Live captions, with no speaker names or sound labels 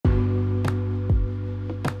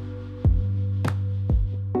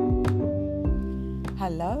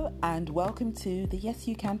Hello and welcome to the Yes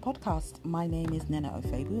You Can podcast. My name is Nena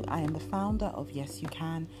Ofebu. I am the founder of Yes You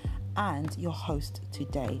Can and your host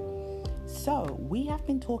today. So we have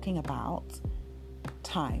been talking about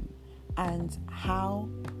time and how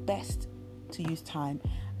best to use time,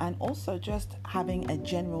 and also just having a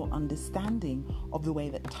general understanding of the way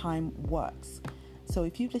that time works. So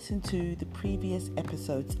if you've listened to the previous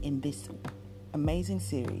episodes in this amazing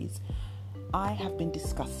series, I have been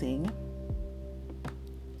discussing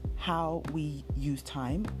how we use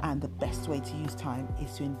time, and the best way to use time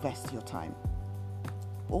is to invest your time.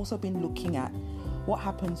 I've also been looking at what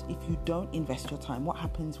happens if you don't invest your time. What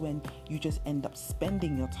happens when you just end up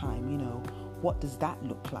spending your time? What does that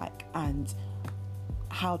look like? And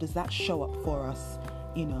how does that show up for us,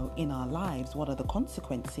 in our lives? What are the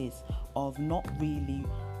consequences of not really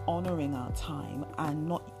honoring our time and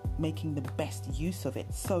not making the best use of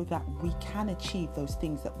it, so that we can achieve those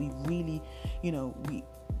things that we really,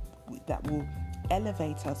 that will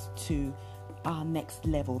elevate us to our next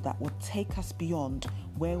level, that will take us beyond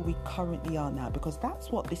where we currently are now, because that's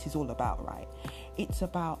what this is all about, right? It's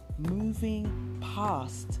about moving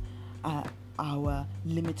past our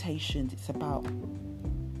limitations. It's about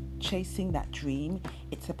chasing that dream.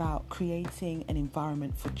 It's about creating an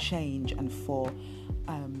environment for change and for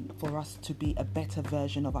us to be a better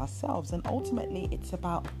version of ourselves. And ultimately, it's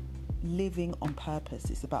about living on purpose.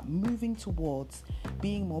 It's about moving towards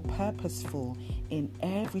being more purposeful in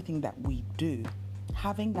everything that we do,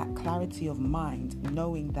 having that clarity of mind,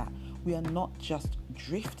 knowing that we are not just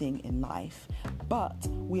drifting in life, but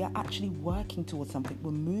we are actually working towards something. We're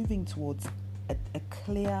moving towards a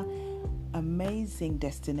clear, amazing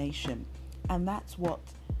destination. And that's what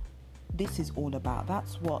this is all about.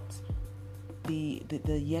 That's what the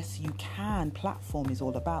Yes You Can platform is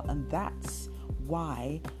all about. And that's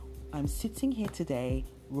why I'm sitting here today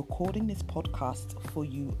recording this podcast for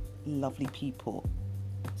you lovely people.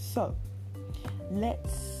 So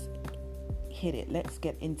let's hit it. Let's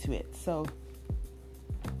get into it. So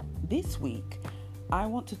this week, I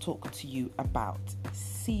want to talk to you about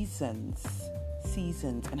seasons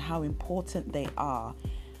and how important they are,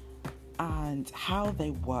 and how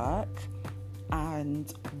they work,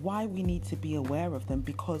 and why we need to be aware of them,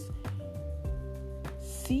 because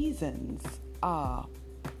seasons are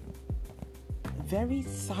very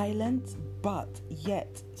silent, but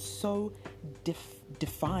yet so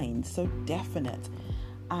defined, so definite,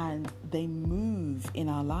 and they move in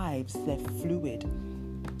our lives. They're fluid,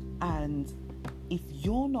 and if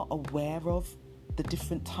you're not aware of the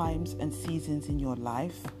different times and seasons in your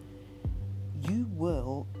life, you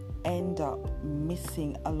will end up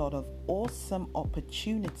missing a lot of awesome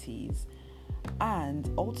opportunities,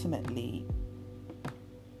 and ultimately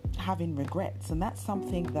having regrets. And that's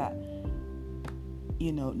something that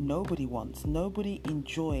nobody wants. Nobody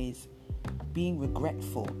enjoys being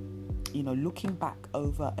regretful, looking back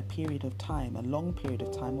over a period of time, a long period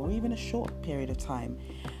of time, or even a short period of time,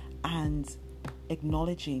 and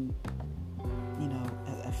acknowledging,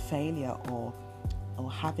 a failure, or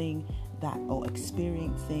having that, or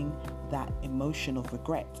experiencing that emotion of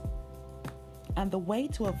regret. And the way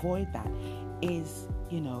to avoid that is,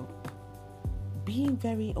 being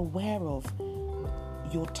very aware of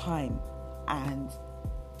your time, and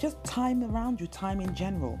just time around you, time in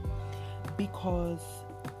general, because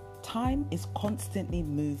time is constantly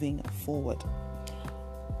moving forward.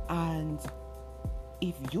 And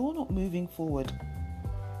if you're not moving forward,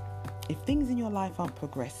 if things in your life aren't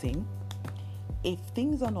progressing, if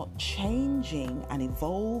things are not changing and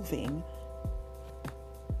evolving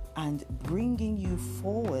and bringing you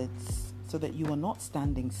forwards so that you are not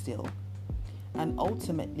standing still and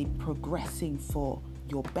ultimately progressing for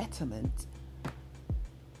your betterment,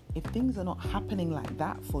 if things are not happening like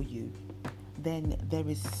that for you, then there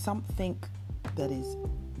is something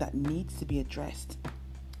that needs to be addressed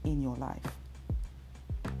in your life.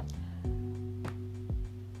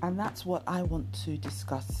 And that's what I want to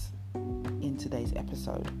discuss in today's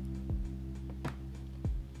episode.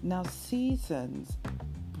 Now, seasons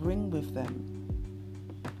bring with them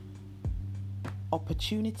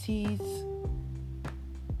opportunities,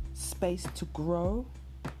 space to grow,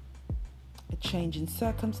 a change in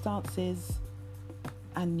circumstances,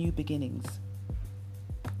 and new beginnings.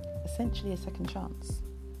 Essentially, a second chance.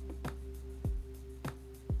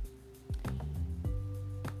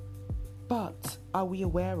 But are we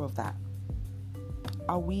aware of that?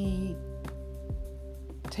 Are we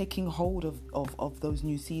taking hold of those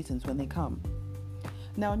new seasons when they come?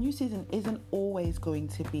 Now, a new season isn't always going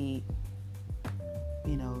to be,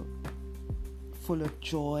 full of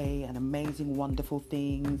joy and amazing, wonderful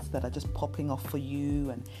things that are just popping off for you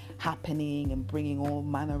and happening and bringing all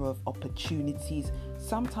manner of opportunities.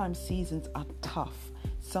 Sometimes seasons are tough.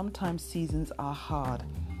 Sometimes seasons are hard.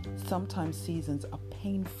 Sometimes seasons are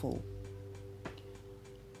painful.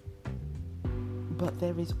 But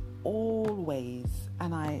there is always,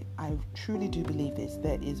 and I truly do believe this,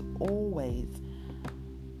 there is always,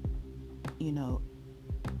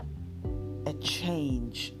 a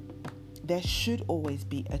change. There should always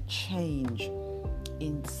be a change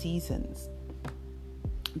in seasons.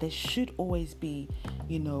 There should always be,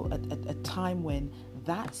 a time when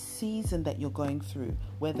that season that you're going through,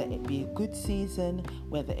 whether it be a good season,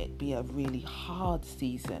 whether it be a really hard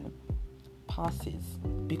season, passes,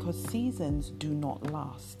 because seasons do not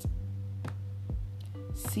last.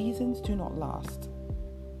 Seasons do not last.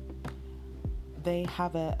 They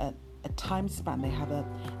have a time span. They have a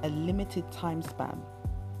limited time span.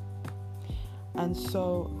 And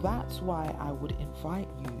so that's why I would invite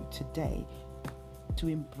you today to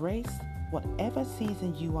embrace whatever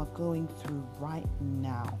season you are going through right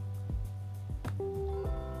now,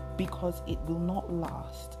 because it will not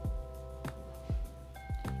last.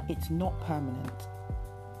 It's not permanent.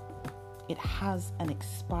 It has an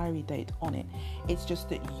expiry date on it. It's just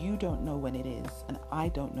that you don't know when it is, and I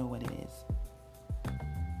don't know when it is.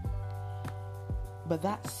 But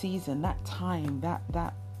that season, that time, that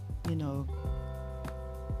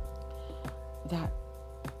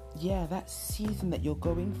season that you're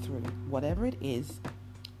going through, whatever it is,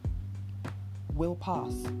 will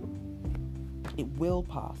pass. It will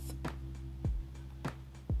pass.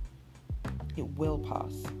 It will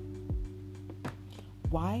pass.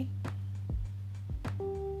 Why?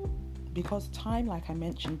 Because time, like I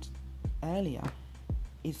mentioned earlier,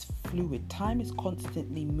 is fluid. Time is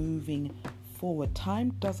constantly moving forward.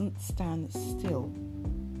 Time doesn't stand still.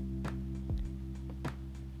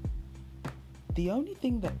 The only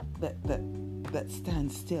thing that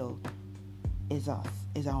stands still is us,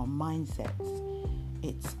 is our mindsets.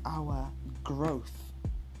 It's our growth.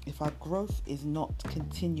 If our growth is not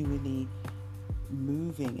continually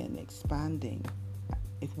moving and expanding,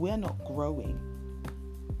 if we're not growing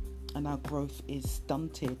and our growth is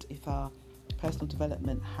stunted, if our personal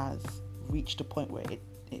development has reached a point where it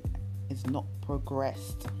is not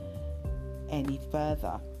progressed any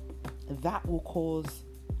further, that will cause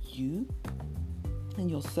you and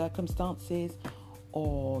your circumstances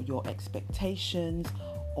or your expectations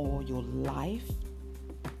or your life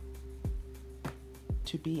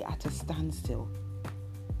to be at a standstill.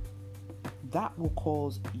 That will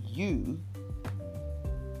cause you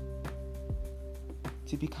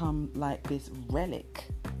to become like this relic.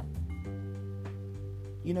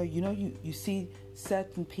 You see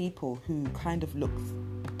certain people who kind of look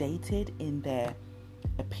dated in their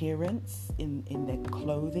appearance, in their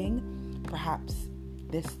clothing. Perhaps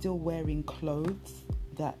they're still wearing clothes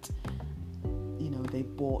that, they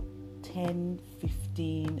bought 10,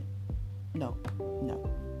 15, no,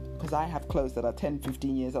 because I have clothes that are 10,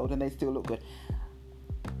 15 years old and they still look good.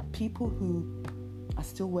 People who are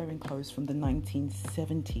still wearing clothes from the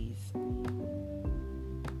 1970s,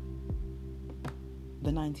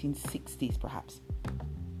 the 1960s perhaps.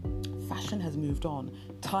 Fashion has moved on.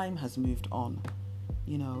 Time has moved on.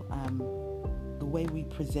 The way we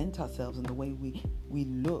present ourselves and the way we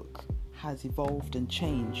look has evolved and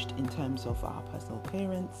changed in terms of our personal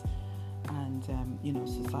appearance and,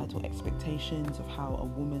 societal expectations of how a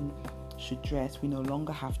woman should dress. We no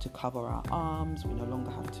longer have to cover our arms. We no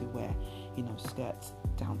longer have to wear, skirts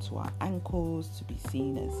down to our ankles to be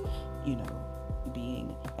seen as,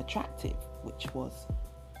 being attractive, which was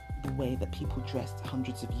the way that people dressed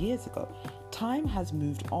hundreds of years ago. Time has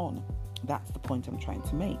moved on. That's the point I'm trying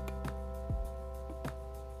to make.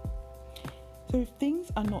 So if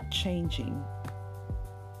things are not changing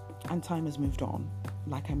and time has moved on,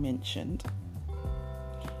 like I mentioned,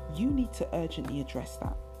 you need to urgently address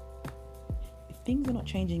that. If things are not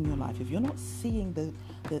changing in your life, if you're not seeing the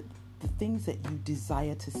things that you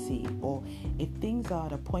desire to see, or if things are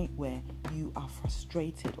at a point where you are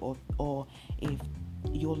frustrated, or if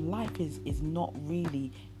your life is not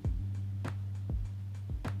really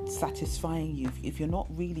satisfying you, if you're not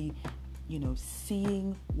really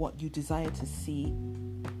seeing what you desire to see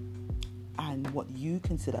and what you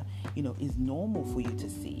consider is normal for you to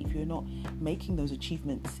see, if you're not making those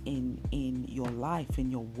achievements in your life, in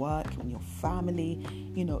your work, in your family,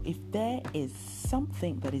 if there is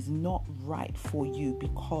something that is not right for you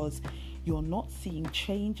because you're not seeing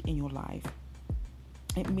change in your life,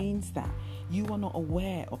 it means that you are not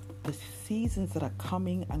aware of the seasons that are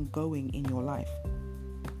coming and going in your life.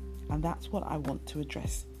 And that's what I want to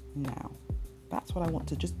address now. That's what I want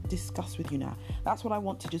to just discuss with you now. That's what I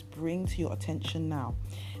want to just bring to your attention now,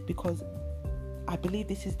 because I believe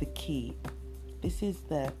this is the key. This is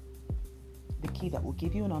the key that will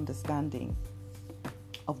give you an understanding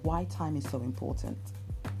of why time is so important.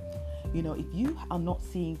 You know, if you are not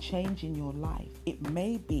seeing change in your life, it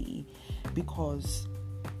may be because,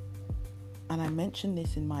 and I mentioned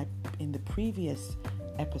this in the previous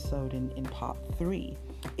episode in part 3,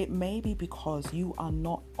 it may be because you are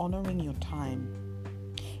not honoring your time.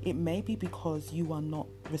 It may be because you are not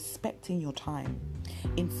respecting your time.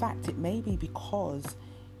 In fact, it may be because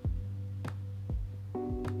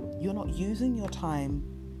you're not using your time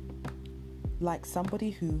like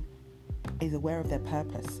somebody who is aware of their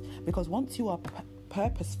purpose. Because once you are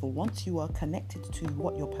purposeful, once you are connected to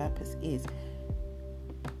what your purpose is,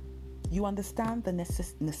 you understand the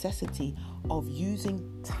necessity of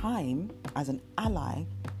using time as an ally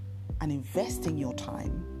and investing your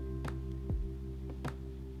time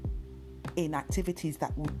in activities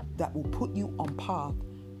that will put you on path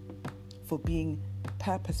for being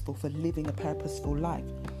purposeful, for living a purposeful life.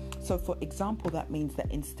 So for example, that means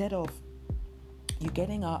that instead of you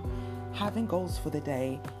getting up, having goals for the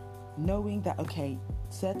day, knowing that, okay,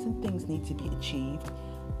 certain things need to be achieved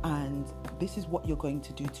and this is what you're going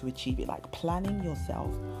to do to achieve it, like planning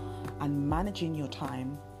yourself and managing your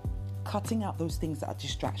time, cutting out those things that are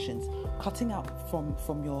distractions, cutting out from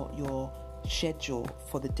your schedule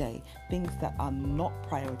for the day, things that are not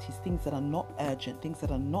priorities, things that are not urgent, things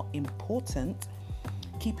that are not important,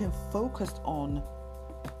 keeping focused on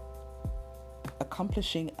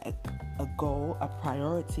accomplishing a goal, a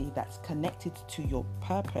priority that's connected to your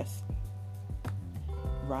purpose,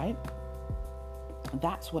 right?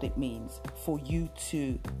 That's what it means for you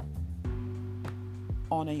to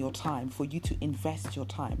honor your time, for you to invest your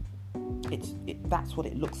time. That's what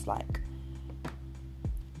it looks like.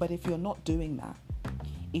 But if you're not doing that,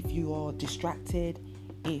 if you are distracted,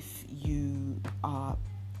 if you are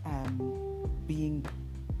being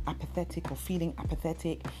apathetic or feeling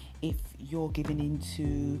apathetic, if you're giving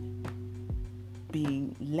into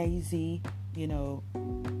being lazy, you know,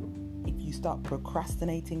 if you start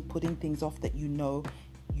procrastinating, putting things off that you know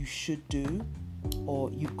you should do or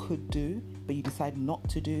you could do, but you decide not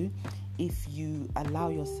to do, if you allow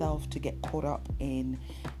yourself to get caught up in,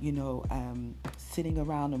 you know, sitting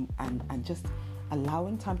around and just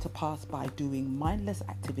allowing time to pass by doing mindless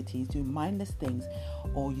activities, doing mindless things,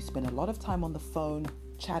 or you spend a lot of time on the phone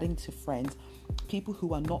chatting to friends, people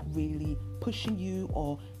who are not really pushing you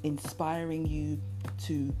or inspiring you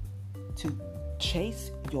to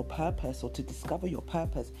chase your purpose or to discover your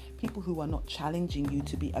purpose, people who are not challenging you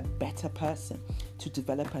to be a better person, to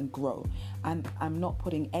develop and grow. And I'm not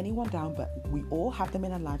putting anyone down, but we all have them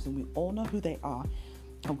in our lives and we all know who they are,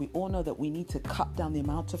 and we all know that we need to cut down the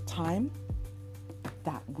amount of time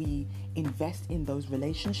that we invest in those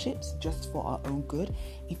relationships just for our own good.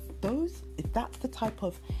 If that's the type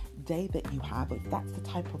of day that you have, if that's the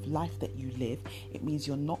type of life that you live, it means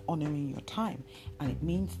you're not honoring your time. And it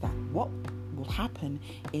means that what will happen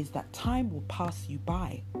is that time will pass you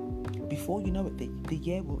by. Before you know it, the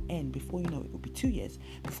year will end. Before you know it will be 2 years.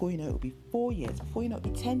 Before you know it will be 4 years. Before you know it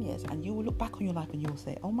will be 10 years. And you will look back on your life and you will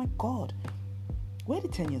say, oh my God, where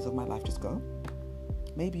did 10 years of my life just go?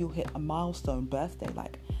 Maybe you'll hit a milestone birthday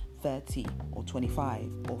like 30 or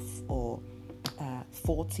 25 or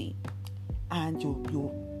 40, and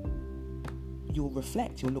you'll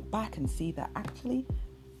reflect, you'll look back and see that actually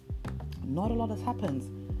not a lot has happened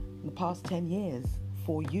in the past 10 years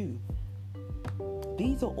for you.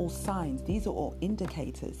 These are all signs, these are all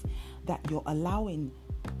indicators that you're allowing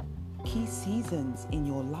key seasons in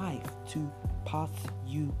your life to pass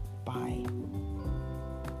you by.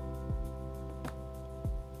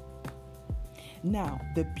 Now,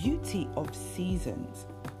 the beauty of seasons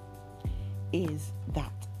is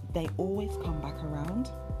that they always come back around.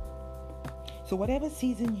 So whatever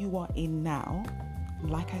season you are in now,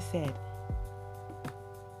 like I said,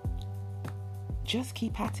 just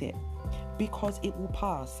keep at it, because it will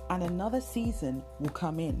pass and another season will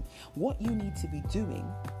come in. What you need to be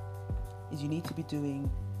doing is you need to be doing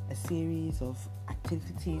a series of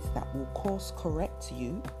activities that will course correct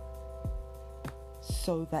you,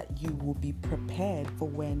 so that you will be prepared for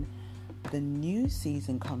when the new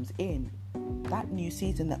season comes in. That new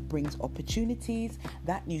season that brings opportunities,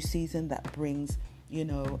 that new season that brings,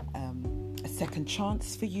 a second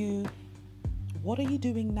chance for you. What are you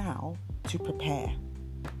doing now to prepare?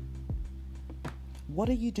 What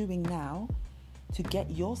are you doing now to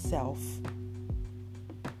get yourself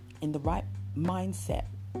in the right mindset?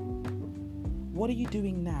 What are you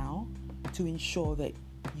doing now to ensure that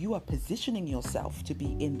you are positioning yourself to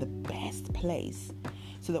be in the best place,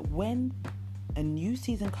 so that when a new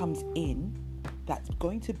season comes in, that's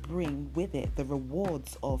going to bring with it the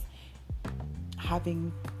rewards of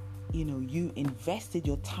having, you invested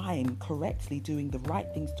your time correctly, doing the right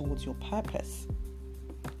things towards your purpose.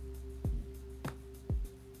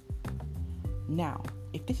 Now,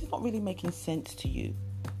 if this is not really making sense to you,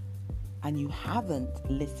 and you haven't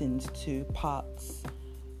listened to parts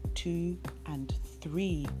 2 and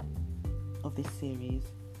 3 of this series,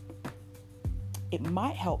 it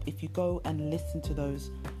might help if you go and listen to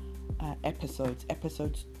those episodes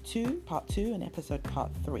 2, part 2, and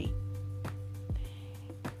part 3.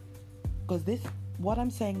 Because what I'm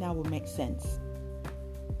saying now will make sense.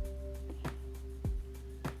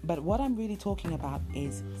 But what I'm really talking about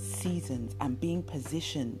is seasons and being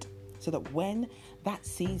positioned, so that when that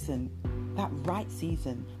season, that right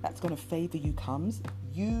season that's going to favor you comes,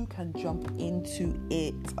 you can jump into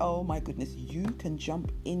it. Oh my goodness, you can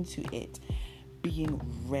jump into it being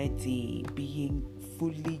ready, being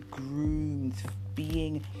fully groomed,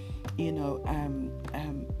 being,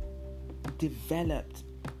 developed,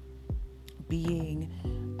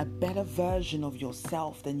 being a better version of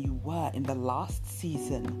yourself than you were in the last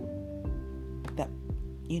season that,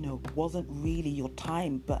 wasn't really your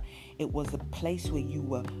time, but it was a place where you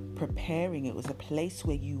were preparing. It was a place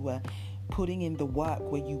where you were putting in the work,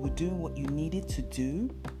 where you were doing what you needed to do.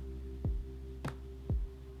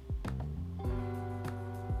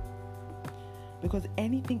 Because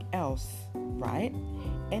anything else, right?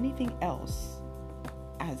 Anything else,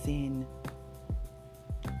 as in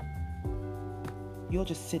you're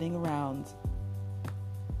just sitting around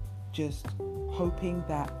just hoping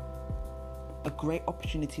that a great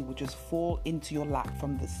opportunity will just fall into your lap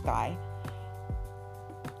from the sky.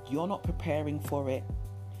 You're not preparing for it.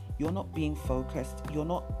 You're not being focused. You're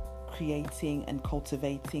not creating and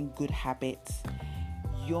cultivating good habits.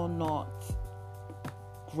 You're not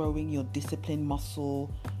growing your discipline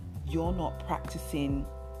muscle. You're not practicing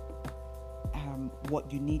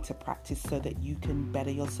what you need to practice so that you can better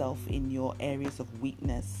yourself in your areas of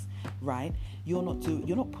weakness, right? You're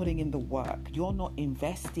not putting in the work. You're not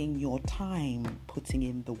investing your time putting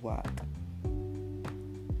in the work.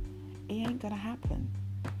 It ain't gonna happen.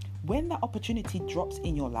 When that opportunity drops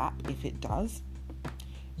in your lap, if it does,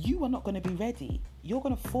 you are not going to be ready. You're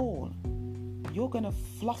going to fall. You're going to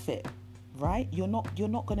fluff it, right? You're not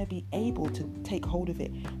going to be able to take hold of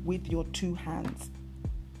it with your two hands.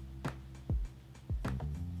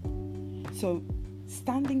 So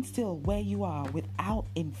standing still where you are without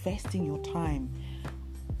investing your time,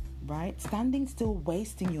 right? Standing still,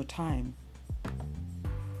 wasting your time,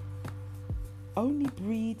 only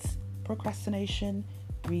breeds procrastination,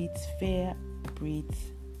 breeds fear, breeds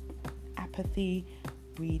apathy,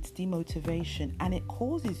 breeds demotivation, and it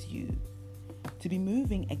causes you to be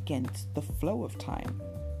moving against the flow of time.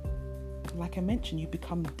 Like I mentioned, you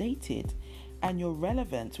become dated, and your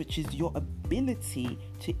relevance, which is your ability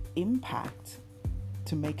to impact,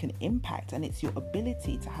 to make an impact, and it's your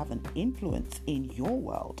ability to have an influence in your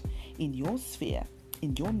world, in your sphere,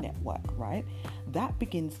 in your network, right? That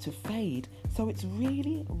begins to fade. So it's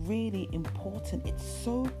really, really important. It's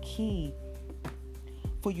so key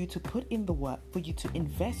for you to put in the work, for you to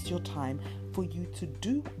invest your time, for you to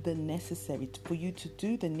do the necessary, for you to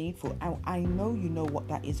do the needful. I know you know what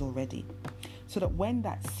that is already. So that when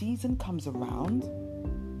that season comes around,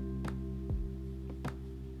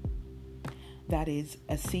 that is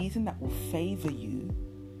a season that will favor you.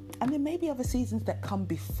 And there may be other seasons that come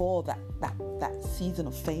before that season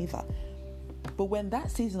of favor. But when that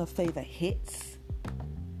season of favor hits,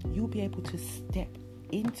 you'll be able to step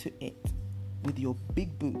into it with your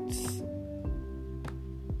big boots.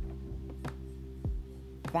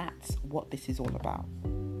 That's what this is all about.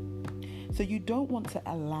 So you don't want to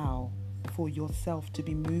allow for yourself to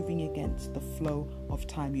be moving against the flow of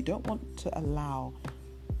time. You don't want to allow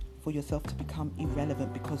for yourself to become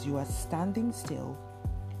irrelevant because you are standing still,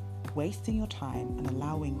 wasting your time, and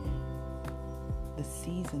allowing the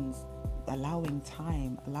seasons, allowing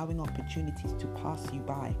time, allowing opportunities to pass you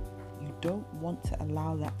by. You don't want to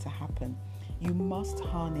allow that to happen. You must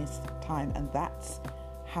harness time, and that's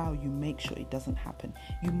how you make sure it doesn't happen.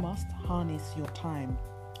 You must harness your time,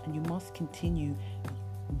 and you must continue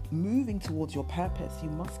moving towards your purpose. You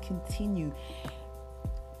must continue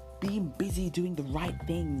being busy doing the right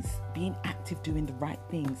things, being active doing the right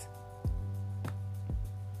things,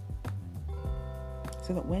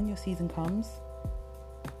 so that when your season comes,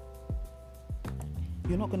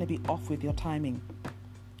 you're not going to be off with your timing.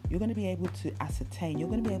 You're going to be able to ascertain, you're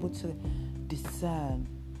going to be able to discern,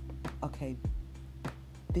 okay,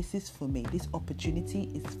 this is for me. This opportunity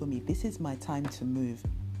is for me. This is my time to move.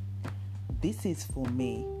 This is for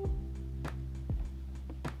me.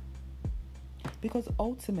 Because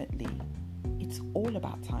ultimately, it's all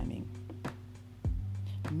about timing.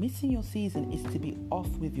 Missing your season is to be off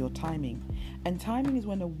with your timing. And timing is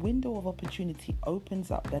when a window of opportunity opens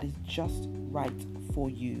up that is just right for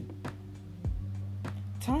you.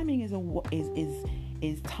 Timing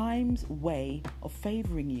is time's way of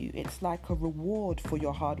favoring you. It's like a reward for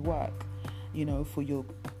your hard work, for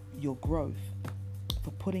your growth,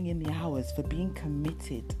 for putting in the hours, for being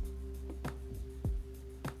committed.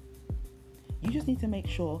 You just need to make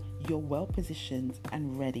sure you're well positioned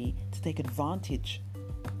and ready to take advantage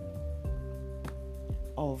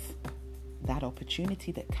of that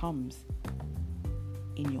opportunity that comes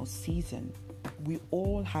in your season. We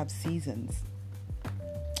all have seasons.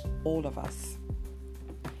 All of us.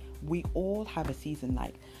 We all have a season.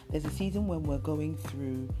 Like, there's a season when we're going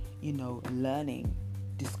through, learning,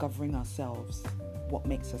 discovering ourselves, what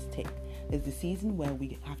makes us tick. There's a season where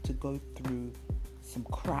we have to go through some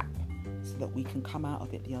crap so that we can come out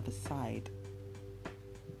of it the other side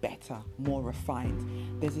better, more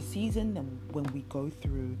refined. There's a season when we go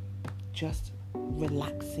through just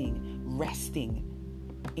relaxing, resting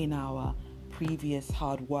in our previous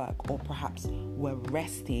hard work, or perhaps we're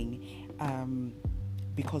resting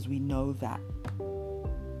because we know that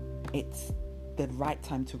it's the right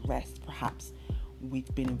time to rest. Perhaps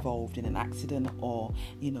we've been involved in an accident, or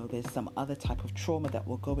there's some other type of trauma that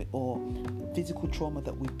we're going, or physical trauma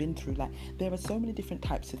that we've been through. Like, there are so many different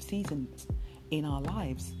types of seasons in our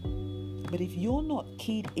lives, but if you're not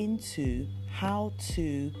keyed into how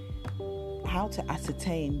to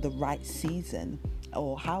ascertain the right season,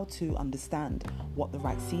 or how to understand what the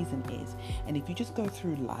right season is, and if you just go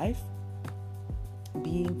through life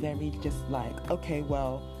being very just like, okay,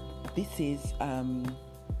 well, this is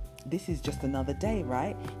just another day,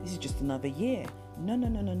 right? This is just another year.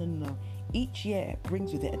 No. Each year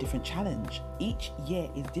brings with it a different challenge. Each year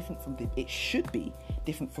is different it should be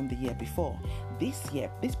different from the year before. This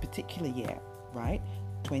particular year, right,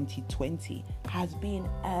 2020, has been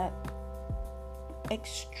a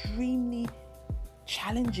extremely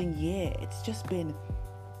challenging year. It's just been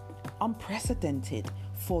unprecedented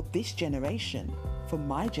for this generation, for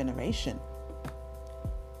my generation.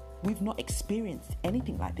 We've not experienced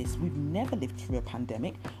anything like this. We've never lived through a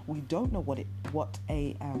pandemic. We don't know what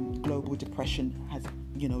a global depression has,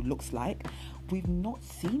 looks like. We've not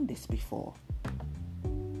seen this before.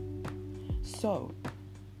 So,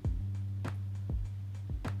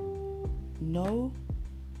 know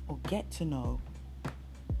or get to know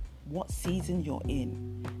what season you're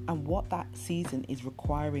in and what that season is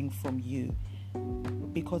requiring from you,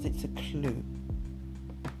 because it's a clue.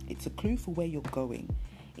 It's a clue for where you're going.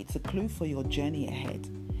 It's a clue for your journey ahead.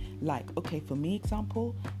 Like, okay, for me,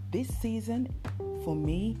 example, this season for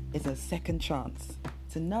me is a second chance.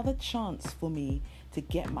 It's another chance for me to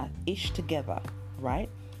get my ish together, right?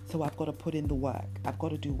 So I've got to put in the work. I've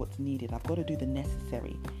got to do what's needed. I've got to do the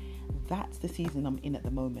necessary. That's the season I'm in at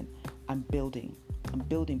the moment. I'm building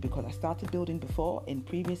because I started building before in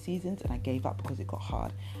previous seasons, and I gave up because it got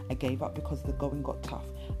hard. I gave up because the going got tough.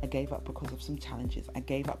 I gave up because of some challenges. I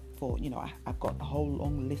gave up for, I've got a whole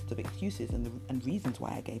long list of excuses and reasons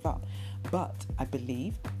why I gave up. But I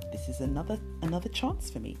believe this is another chance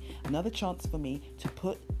for me. Another chance for me to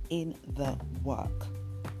put in the work,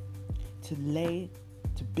 to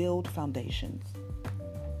build foundations.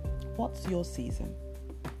 What's your season?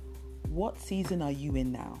 What season are you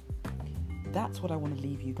in now? That's what I want to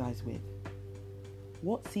leave you guys with.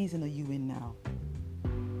 What season are you in now?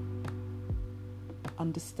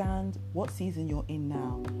 Understand what season you're in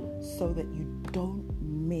now, so that you don't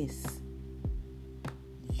miss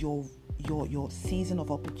your season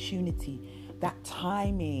of opportunity, that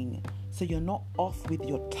timing, so you're not off with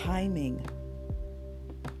your timing,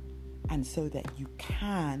 and so that you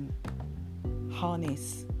can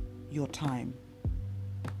harness your time.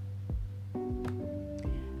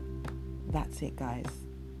 That's it, guys.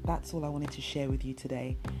 That's all I wanted to share with you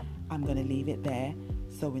today. I'm going to leave it there.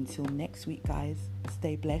 So until next week, guys,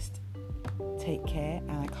 stay blessed, take care,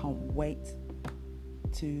 and I can't wait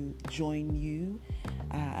to join you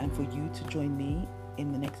and for you to join me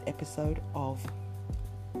in the next episode of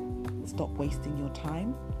Stop Wasting Your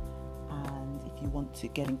Time. And if you want to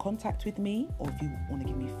get in contact with me, or if you want to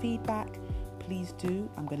give me feedback, please do.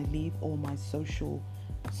 I'm going to leave all my social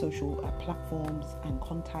platforms and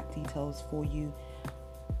contact details for you.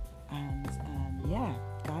 And yeah,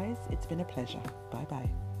 guys, it's been a pleasure. Bye bye.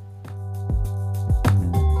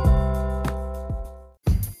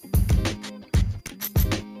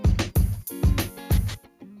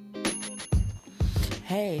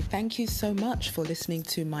 Hey, thank you so much for listening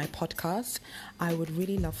to my podcast. I would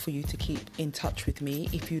really love for you to keep in touch with me.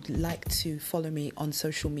 If you'd like to follow me on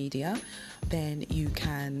social media, then you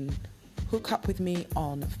can hook up with me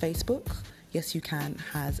on Facebook. Yes You Can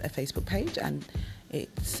has a Facebook page, and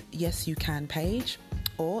it's Yes You Can page.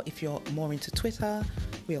 Or if you're more into Twitter,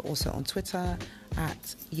 we are also on Twitter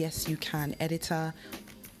at Yes You Can Editor.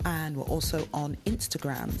 And we're also on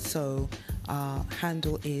Instagram. So our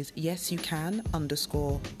handle is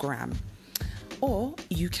yesyoucan_gram. Or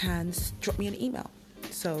you can drop me an email.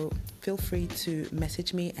 So feel free to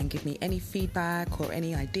message me and give me any feedback or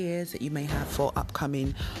any ideas that you may have for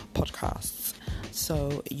upcoming podcasts.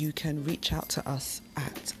 So you can reach out to us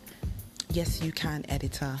at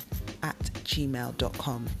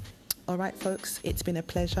yesyoucaneditor@gmail.com. All right, folks, it's been a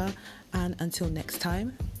pleasure. And until next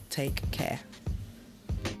time, take care.